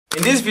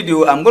In this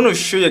video, I'm going to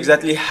show you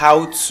exactly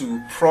how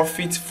to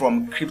profit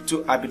from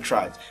crypto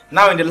arbitrage.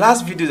 Now, in the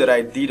last video that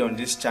I did on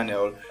this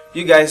channel,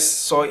 you guys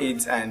saw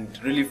it and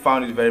really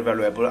found it very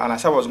valuable, and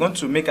as I was going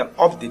to make an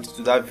update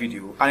to that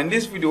video. And in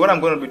this video, what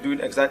I'm going to be doing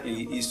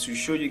exactly is to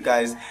show you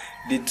guys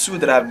the tool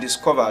that I've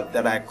discovered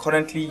that I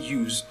currently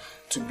use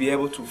to be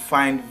able to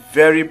find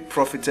very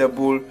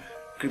profitable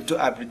crypto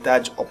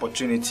arbitrage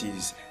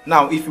opportunities.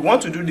 Now, if you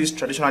want to do this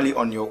traditionally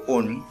on your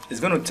own, it's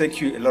going to take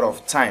you a lot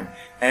of time,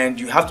 and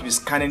you have to be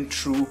scanning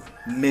through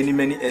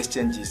many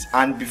exchanges,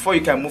 and before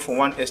you can move from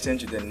one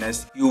exchange to the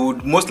next, you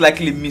would most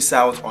likely miss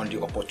out on the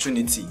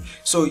opportunity.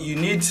 So you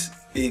need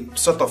a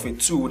sort of a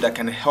tool that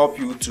can help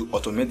you to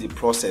automate the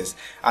process,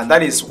 and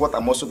that is what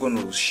I'm also going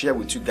to share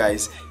with you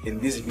guys in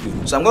this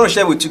video. So I'm going to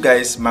share with you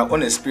guys my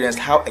own experience,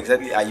 how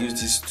exactly I use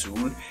this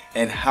tool,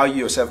 and how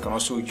you yourself can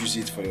also use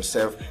it for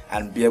yourself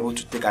and be able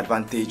to take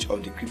advantage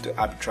of the crypto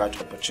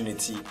arbitrage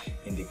opportunity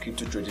in the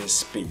crypto trading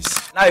space.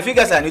 Now, if you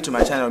guys are new to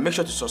my channel, make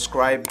sure to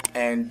subscribe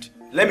and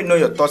let me know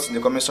your thoughts in the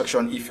comment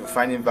section if you're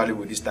finding value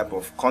with this type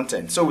of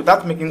content. So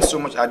without making so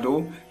much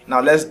ado,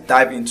 now let's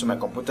dive into my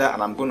computer,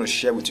 and I'm going to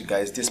share with you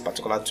guys this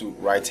particular tool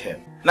right here.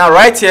 Now,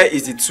 right here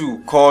is the tool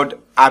called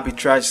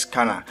Arbitrage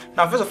Scanner.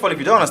 Now, first of all, if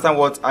you don't understand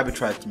what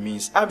arbitrage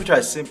means,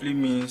 arbitrage simply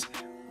means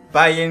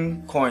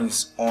buying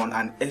coins on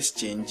an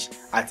exchange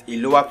at a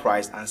lower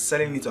price and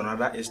selling it on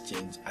another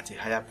exchange at a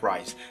higher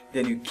price.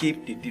 Then you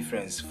keep the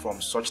difference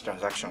from such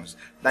transactions.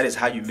 That is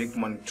how you make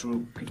money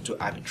through crypto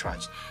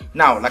arbitrage.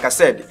 Now, like I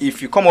said,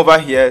 if you come over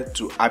here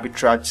to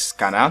Arbitrage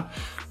Scanner,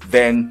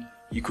 then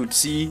you could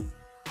see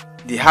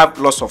they have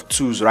lots of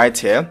tools right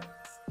here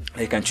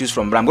that you can choose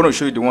from, but I'm going to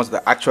show you the ones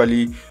that I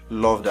actually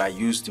love, that I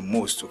use the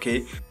most.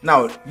 Okay,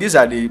 now these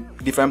are the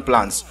different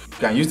plans. You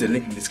can use the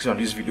link in the description of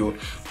this video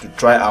to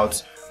try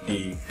out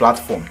the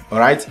platform. All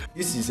right,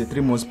 this is a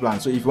 3-month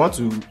plan, so if you want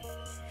to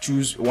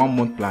choose a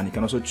 1-month plan, you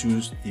can also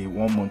choose a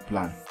 1-month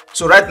plan.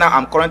 So right now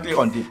I'm currently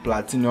on the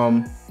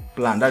platinum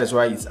plan. That is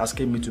why it's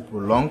asking me to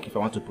prolong if I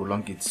want to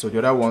prolong it. So the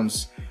other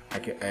ones I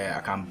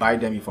can buy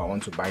them if I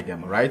want to buy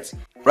them. All right,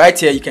 right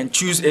here you can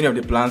choose any of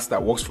the plans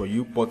that works for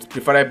you, but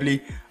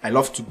preferably I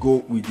love to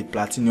go with the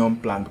platinum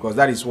plan because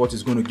that is what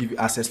is going to give you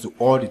access to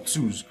all the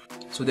tools.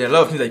 So there are a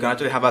lot of things that you can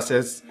actually have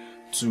access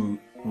to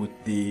with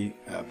the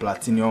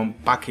platinum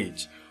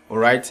package. All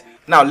right,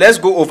 now let's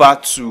go over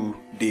to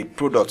the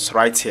products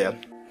right here.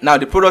 Now,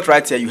 the product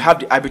right here, you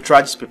have the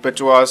arbitrage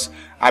perpetuals,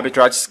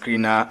 arbitrage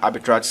screener,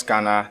 arbitrage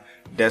scanner,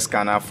 DEX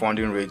scanner,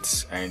 funding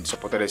rates, and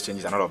supported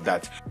exchanges, and all of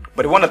that.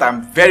 But the one that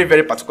I'm very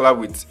particular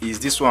with is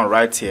this one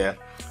right here,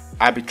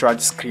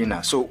 arbitrage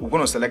screener. So we're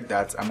going to select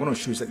that. I'm going to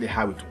show you exactly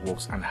how it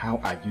works and how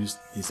I use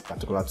this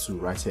particular tool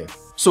right here.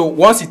 So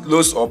once it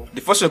loads up,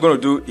 the first thing you're going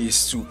to do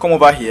is to come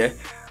over here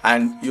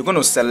and you're going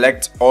to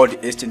select all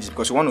the exchanges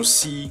because you want to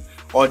see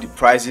all the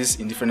prices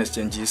in different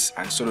exchanges,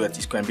 and so that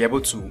you can be able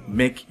to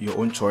make your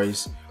own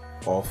choice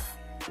of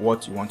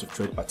what you want to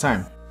trade per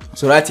time.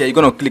 So right here you're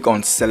going to click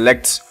on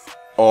select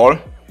all,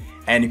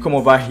 and you come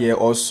over here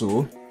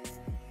also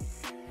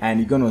and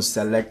you're going to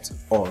select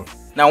all.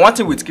 Now, one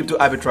thing with crypto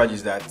arbitrage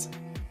is that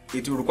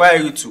it will require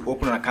you to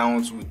open an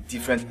account with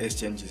different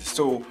exchanges.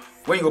 So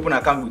when you open an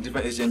account with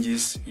different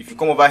exchanges, if you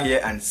come over here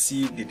and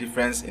see the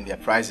difference in their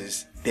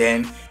prices,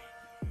 then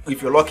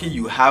if you're lucky,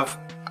 you have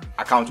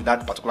account with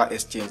that particular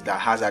exchange that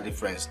has that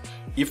difference.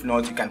 If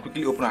not, you can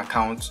quickly open an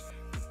account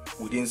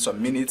within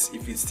some minutes.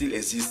 If it still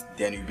exists,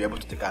 then you'll be able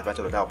to take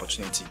advantage of that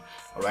opportunity.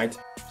 All right,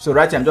 so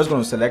right here I'm just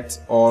going to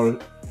select all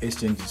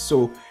exchanges.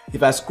 So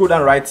if I scroll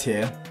down right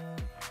here,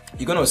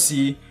 you're going to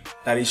see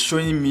that it's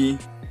showing me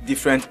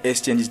different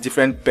exchanges,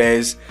 different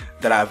pairs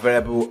that are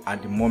available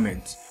at the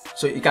moment.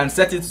 So you can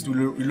set it to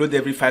reload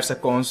every 5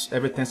 seconds,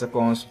 every 10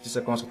 seconds, 50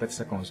 seconds, or 30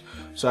 seconds.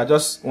 So I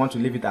just want to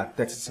leave it at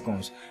 30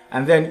 seconds.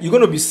 And then you're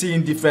going to be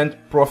seeing different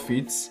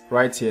profits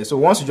right here. So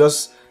once you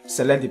just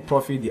select the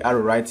profit, the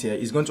arrow right here,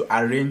 it's going to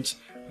arrange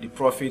the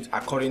profit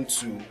according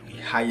to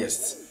the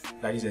highest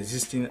that is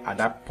existing at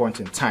that point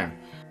in time.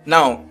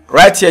 Now,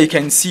 right here, you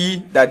can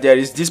see that there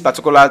is this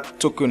particular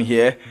token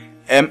here,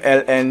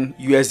 MLN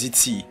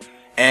USDT.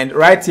 And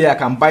right here, I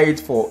can buy it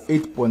for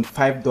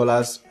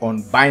 $8.5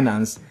 on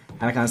Binance,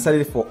 and I can sell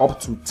it for up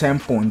to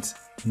 10.9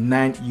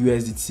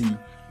 USDT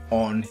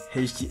on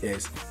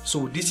HTX.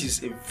 So this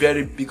is a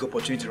very big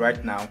opportunity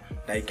right now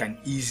that you can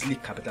easily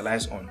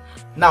capitalize on.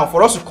 Now,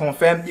 for us to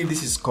confirm if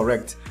this is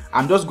correct,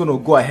 I'm just going to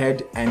go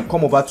ahead and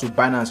come over to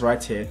Binance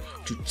right here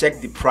to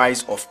check the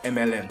price of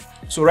MLN.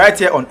 So right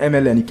here on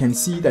MLN, you can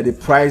see that the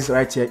price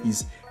right here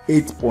is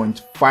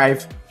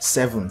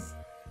 8.57.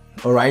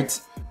 all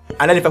right,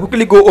 and then if I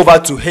quickly go over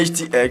to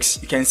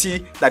HTX, you can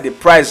see that the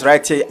price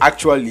right here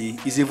actually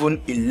is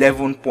even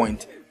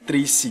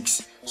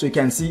 11.36. So you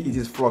can see it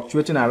is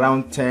fluctuating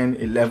around 10,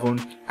 11,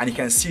 and you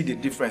can see the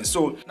difference.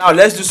 So now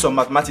let's do some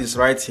mathematics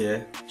right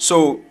here.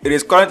 So it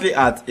is currently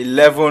at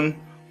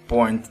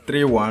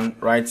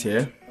 11.31 right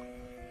here.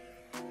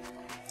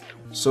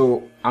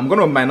 So I'm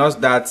going to minus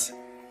that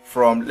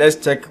from, let's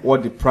check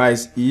what the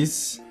price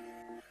is,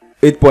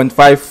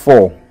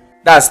 8.54.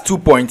 That's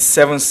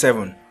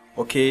 2.77.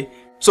 Okay,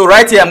 So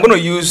right here, I'm going to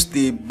use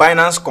the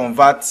Binance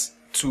Convert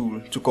tool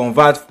to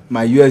convert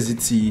my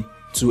USDT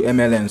to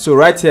MLN. So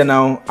right here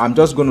now, I'm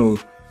just going to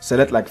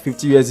select like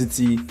 50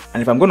 USDT,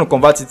 and if I'm going to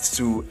convert it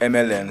to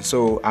MLN,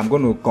 so I'm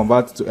going to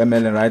convert to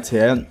MLN right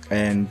here,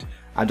 and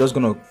I'm just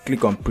going to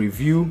click on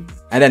preview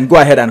and then go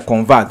ahead and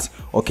convert.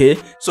 Okay,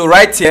 so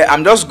right here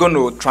I'm just going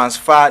to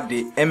transfer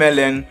the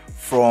MLN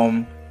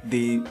from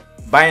the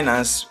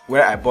Binance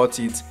where I bought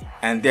it,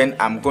 and then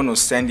I'm going to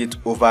send it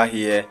over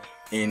here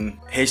in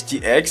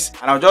HTX,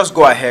 and I'll just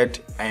go ahead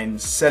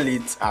and sell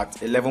it at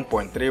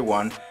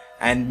 11.31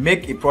 and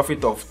make a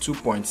profit of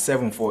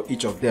 2.7 for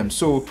each of them.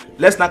 So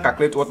let's now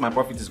calculate what my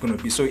profit is going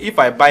to be. So if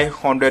I buy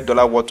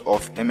 $100 worth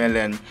of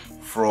MLN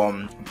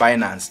from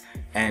Binance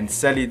and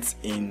sell it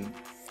in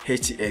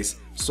HTX,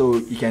 so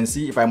you can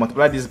see if I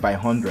multiply this by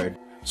 100,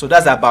 so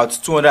that's about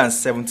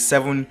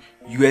 277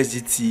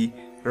 USDT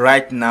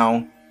right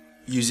now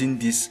using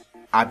this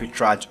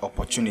arbitrage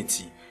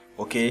opportunity.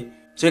 Okay,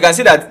 so you can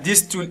see that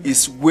this tool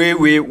is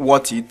way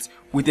worth it.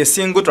 With a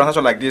single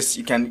transaction like this,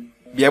 you can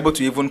be able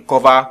to even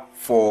cover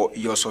for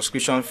your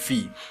subscription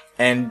fee,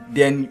 and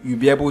then you'll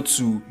be able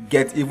to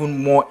get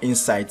even more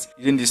insights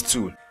using this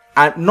tool.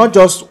 And not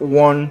just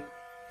one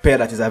pair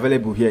that is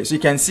available here. So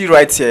you can see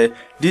right here,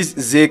 this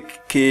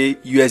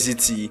ZK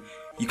USDT,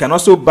 you can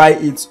also buy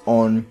it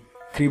on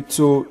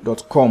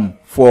crypto.com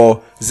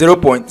for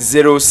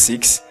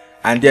 0.06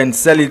 and then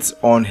sell it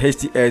on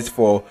HTX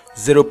for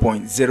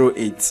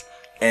 0.08,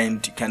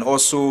 and you can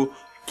also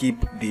keep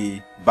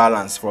the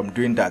balance from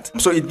doing that.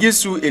 So it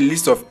gives you a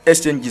list of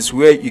exchanges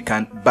where you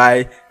can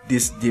buy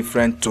these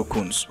different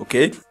tokens.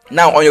 Okay,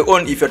 now on your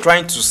own, if you're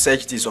trying to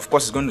search this, of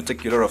course it's going to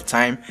take you a lot of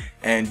time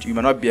and you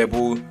might not be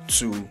able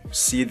to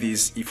see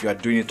this if you are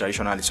doing it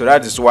traditionally. So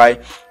that is why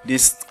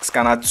this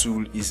scanner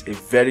tool is a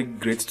very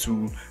great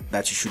tool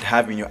that you should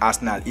have in your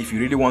arsenal if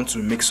you really want to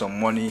make some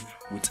money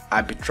with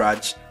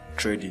arbitrage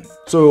trading.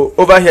 So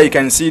over here you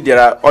can see there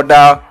are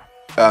other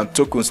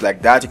tokens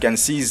like that. You can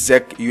see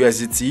ZEC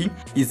USDT.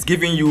 It's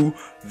giving you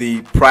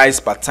the price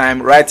per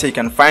time. Right here you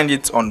can find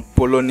it on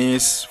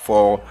Polonis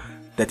for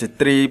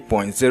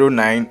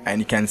 33.09, and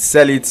you can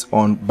sell it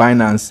on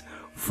Binance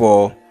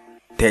for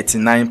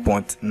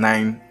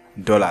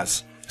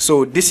 $39.9.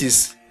 So this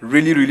is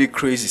really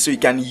crazy. So you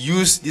can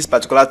use this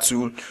particular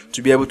tool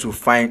to be able to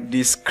find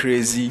these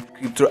crazy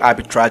crypto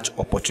arbitrage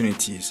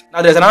opportunities.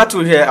 Now there's another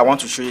tool here I want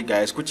to show you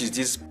guys, which is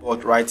this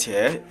bot right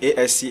here,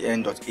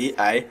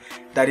 ASCN.ai,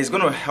 that is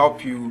going to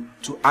help you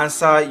to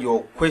answer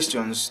your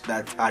questions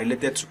that are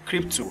related to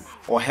crypto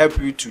or help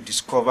you to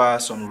discover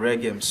some rare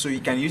games. So you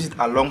can use it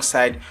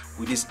alongside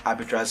with this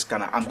arbitrage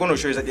scanner. I'm going to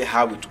show you exactly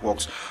how it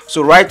works.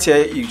 So right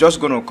here, you're just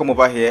going to come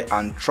over here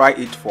and try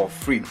it for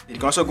free. You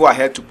can also go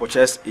ahead to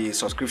purchase a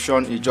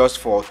subscription. It's just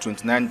for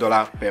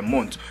 $29 per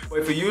month. But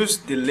if you use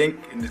the link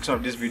in the description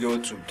of this video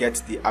to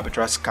get the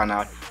arbitrage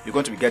scanner, you're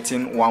going to be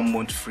getting 1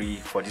 month free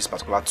for this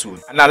particular tool.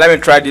 And now let me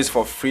try this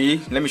for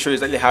free. Let me show you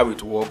exactly how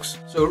it works.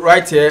 So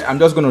right here, I'm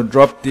just going to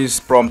drop this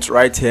prompt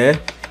right here.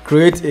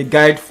 Create a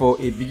guide for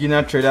a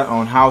beginner trader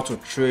on how to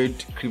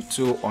trade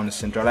crypto on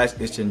centralized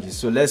exchanges.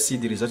 So let's see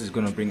the result it's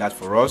going to bring out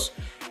for us.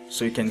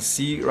 So you can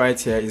see right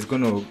here, it's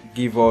going to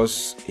give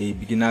us a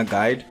beginner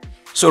guide.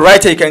 So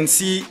right here you can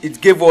see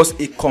it gave us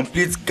a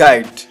complete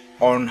guide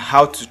on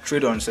how to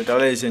trade on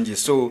centralized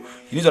exchanges. So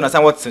you need to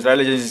understand what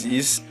centralized exchanges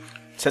is,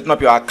 setting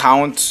up your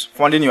account,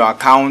 funding your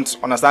account,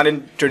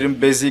 understanding trading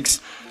basics,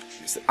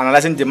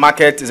 analyzing the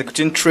market,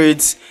 executing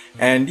trades,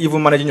 and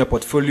even managing your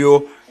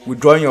portfolio,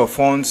 withdrawing your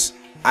funds,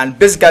 and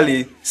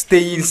basically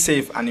staying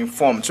safe and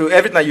informed. So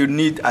everything that you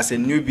need as a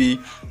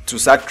newbie to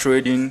start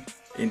trading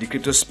in the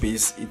crypto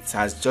space, it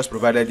has just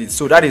provided it.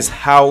 So that is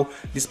how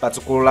this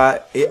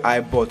particular AI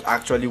bot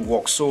actually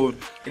works. So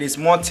it is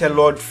more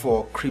tailored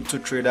for crypto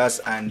traders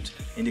and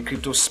in the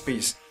crypto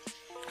space.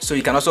 So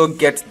you can also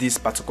get this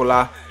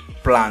particular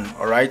plan,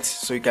 all right?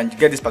 So you can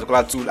get this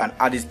particular tool and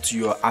add it to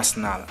your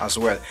arsenal as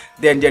well.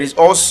 Then there is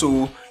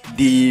also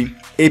the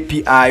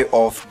API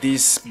of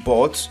this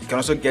bot. You can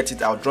also get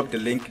it. I'll drop the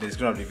link in the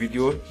description of the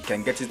video. You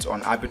can get it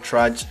on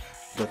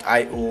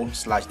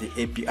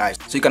arbitrage.io/the-API.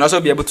 So you can also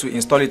be able to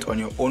install it on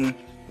your own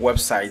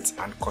website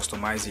and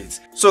customize it.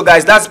 So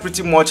guys, that's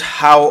pretty much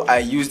how I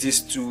use these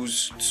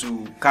tools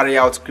to carry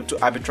out crypto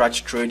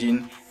arbitrage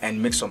trading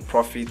and make some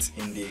profit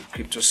in the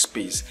crypto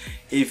space.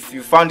 If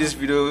you found this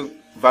video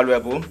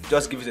valuable,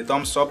 just give it a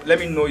thumbs up. Let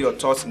me know your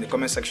thoughts in the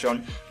comment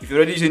section. If you're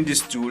already using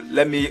this tool,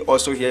 let me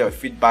also hear your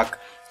feedback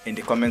in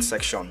the comment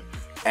section,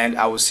 and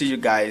I will see you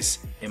guys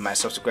in my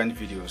subsequent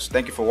videos.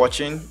 Thank you for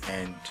watching,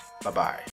 and bye bye.